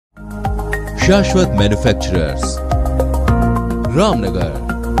Shashwat Manufacturers, Ramnagar.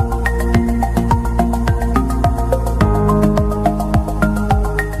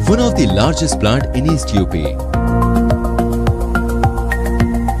 One of the largest plant in East UP.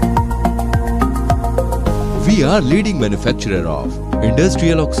 We are leading manufacturer of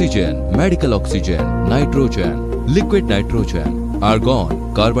industrial oxygen, medical oxygen, nitrogen, liquid nitrogen,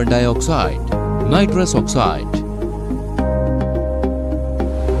 argon, carbon dioxide, nitrous oxide.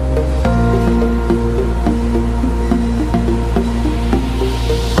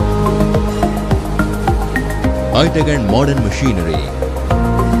 High-tech and modern machinery.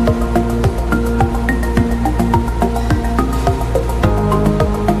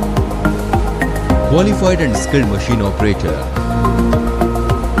 Qualified and skilled machine operator.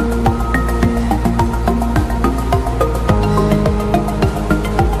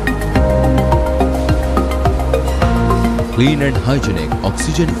 Clean and hygienic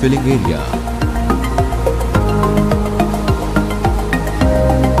oxygen filling area.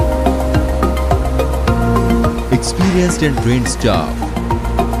 Experienced and trained staff.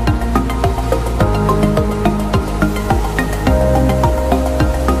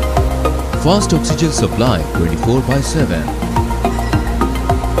 Fast oxygen supply 24/7.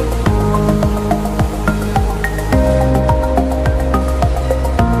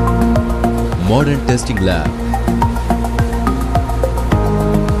 Modern testing lab.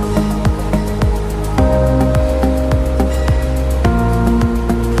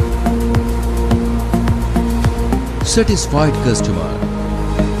 Satisfied customer.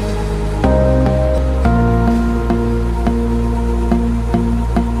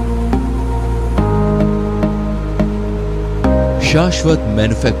 Shashwat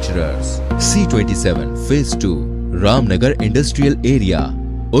Manufacturers, C27 Phase 2, Ramnagar Industrial Area,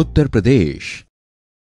 Uttar Pradesh.